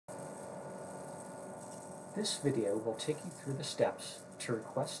This video will take you through the steps to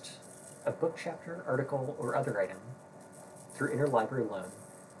request a book chapter, article, or other item through interlibrary loan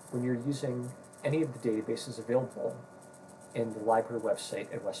when you're using any of the databases available in the library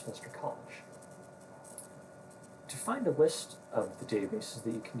website at Westminster College. To find a list of the databases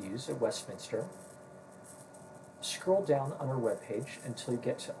that you can use at Westminster, scroll down on our webpage until you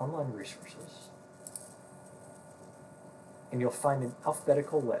get to Online Resources, and you'll find an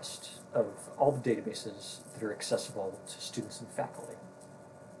alphabetical list of all the databases that are accessible to students and faculty.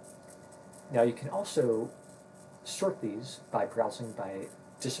 Now you can also sort these by browsing by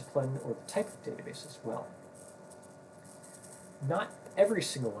discipline or the type of database as well. Not every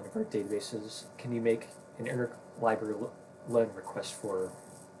single one of our databases can you make an interlibrary loan request for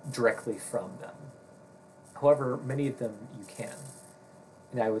directly from them. However, many of them you can.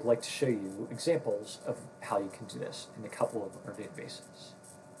 And I would like to show you examples of how you can do this in a couple of our databases.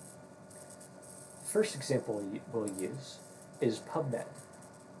 The first example we'll use is PubMed.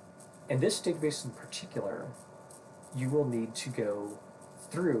 In this database in particular, you will need to go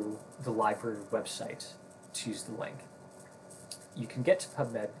through the library website to use the link. You can get to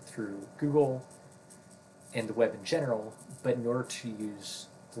PubMed through Google and the web in general, but in order to use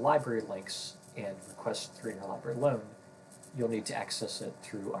the library links and request through interlibrary loan, you'll need to access it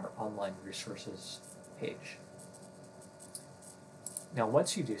through our Online Resources page. Now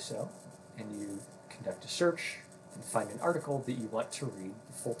once you do so, and you conduct a search and find an article that you want to read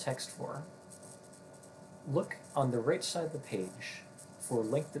the full text for, look on the right side of the page for a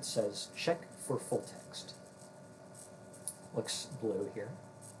link that says check for full text. Looks blue here.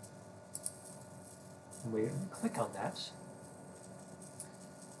 And we click on that.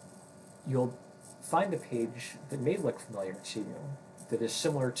 You'll find a page that may look familiar to you that is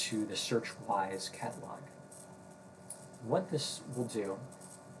similar to the SearchWise catalog. What this will do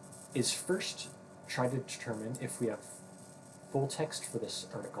is first try to determine if we have full text for this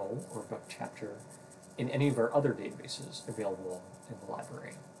article or book chapter in any of our other databases available in the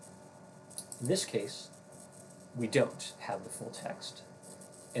library. In this case, we don't have the full text,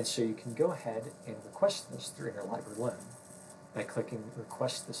 and so you can go ahead and request this through interlibrary loan by clicking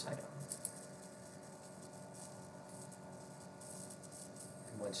Request this item.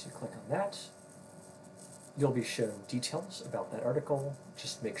 And once you click on that, you'll be shown details about that article.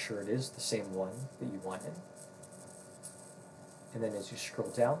 Just make sure it is the same one that you wanted. And then as you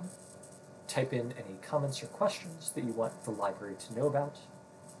scroll down, type in any comments or questions that you want the library to know about.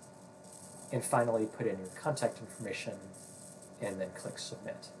 And finally, put in your contact information and then click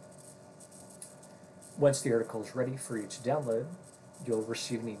Submit. Once the article is ready for you to download, you'll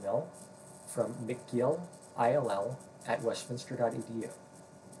receive an email from mcgill@westminster.edu.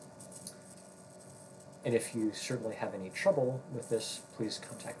 And if you certainly have any trouble with this, please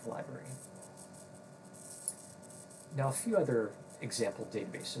contact the library. Now, a few other example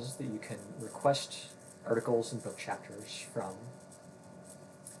databases that you can request articles and book chapters from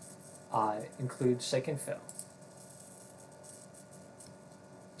include PsycInfo.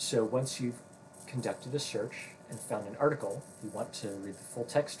 So once you've conducted a search and found an article you want to read the full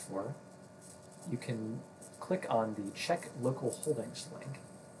text for, you can click on the Check Local Holdings link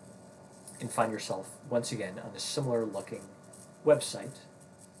and find yourself once again on a similar looking website.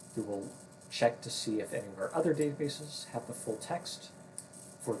 You will check to see if any of our other databases have the full text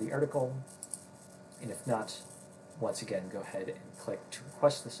for the article, and if not, once again go ahead and click to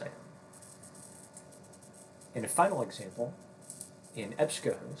request this item. In a final example, in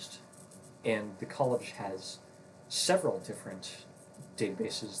EBSCOhost, and the college has several different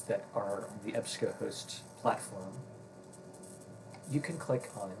databases that are on the EBSCOhost platform, you can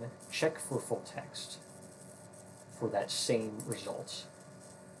click on Check for Full Text for that same result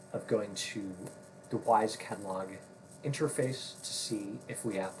of going to the WISE catalog interface to see if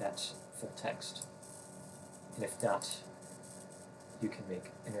we have that full text. And if not, you can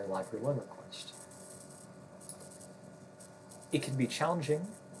make an interlibrary loan request. It can be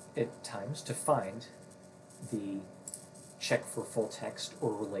challenging at times to find the Check for Full Text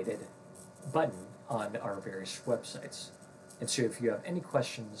or related button on our various websites. And so if you have any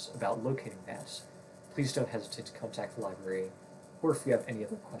questions about locating that, please don't hesitate to contact the library, or if you have any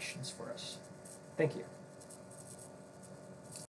other questions for us. Thank you.